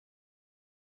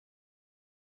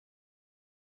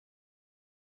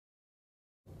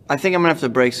I think I'm gonna have to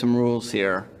break some rules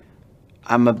here.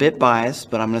 I'm a bit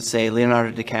biased, but I'm gonna say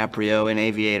Leonardo DiCaprio in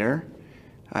Aviator.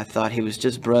 I thought he was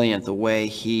just brilliant the way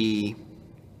he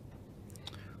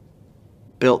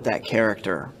built that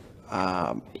character.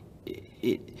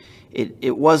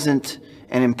 It wasn't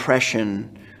an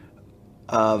impression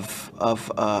of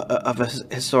a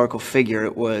historical figure.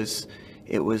 It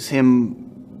was him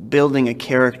building a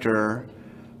character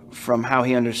from how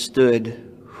he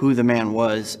understood who the man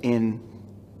was in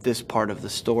this part of the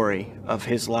story of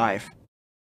his life.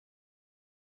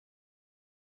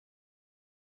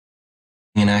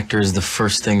 Being an actor is the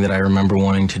first thing that I remember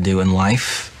wanting to do in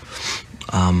life.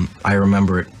 I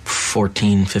remember at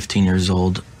 14, 15 years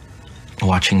old,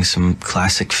 watching some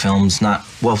classic films,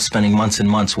 spending months and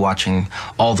months watching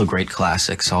all the great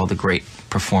classics, all the great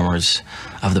performers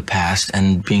of the past,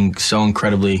 and being so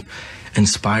incredibly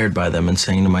inspired by them and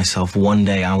saying to myself, one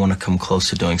day I want to come close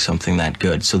to doing something that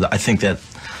good. So I think that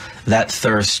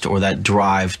thirst or that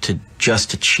drive to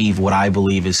just achieve what I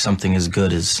believe is something as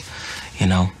good as, you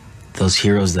know, those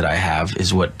heroes that I have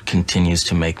is what continues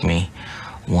to make me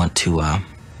want to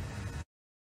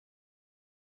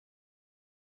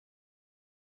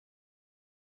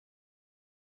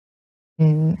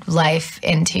life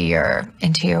into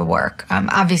your work,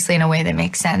 obviously in a way that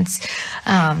makes sense,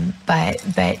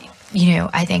 but you know,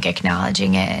 I think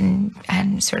acknowledging it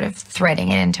and sort of threading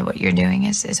it into what you're doing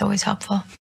is always helpful.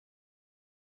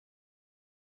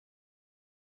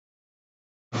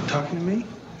 Talking to me?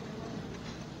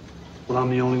 Well, I'm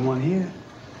the only one here.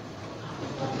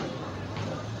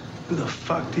 Who the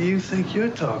fuck do you think you're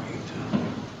talking to?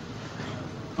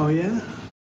 Oh, yeah?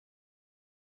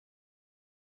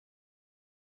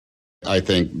 I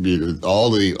think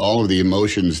all of the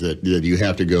emotions that you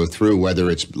have to go through, whether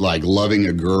it's like loving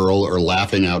a girl or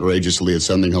laughing outrageously at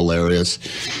something hilarious,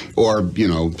 or, you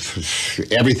know,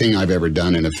 everything I've ever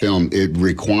done in a film, it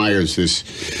requires this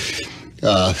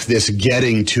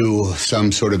getting to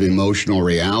some sort of emotional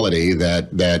reality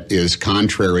that is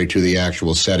contrary to the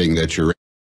actual setting that you're in.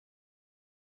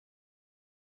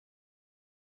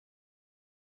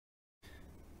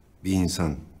 Bir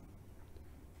insan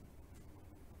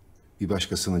bir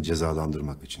başkasını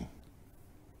cezalandırmak için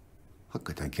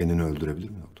hakikaten kendini öldürebilir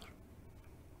mi doktor?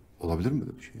 Olabilir mi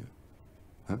böyle bir şey ya?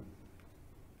 Ha?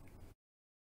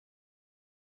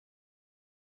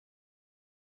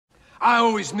 I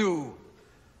always knew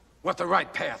what the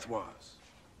right path was.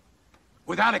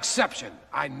 Without exception,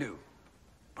 I knew.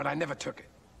 But I never took it.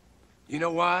 You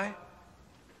know why?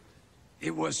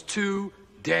 It was too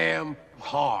damn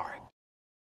hard.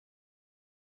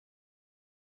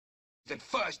 At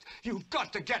first, you've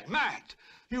got to get mad.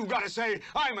 You've got to say,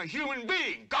 I'm a human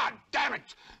being. God damn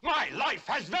it. My life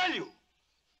has value.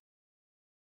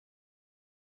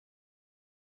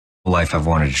 Life I've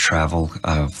wanted to travel,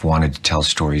 I've wanted to tell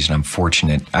stories, and I'm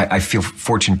fortunate. I feel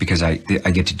fortunate because I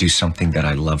get to do something that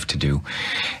I love to do.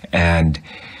 And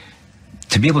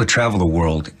to be able to travel the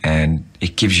world, and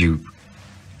it gives you,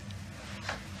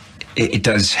 it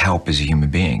does help as a human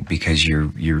being because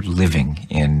you're living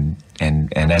in,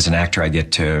 and as an actor I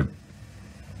get to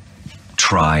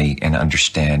try and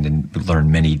understand and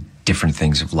learn many different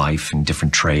things of life and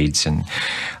different trades, and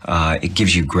it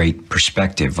gives you great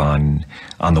perspective on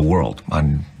the world,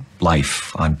 on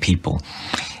life, on people.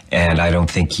 And I don't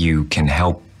think you can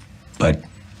help but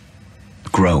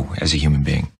grow as a human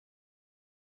being.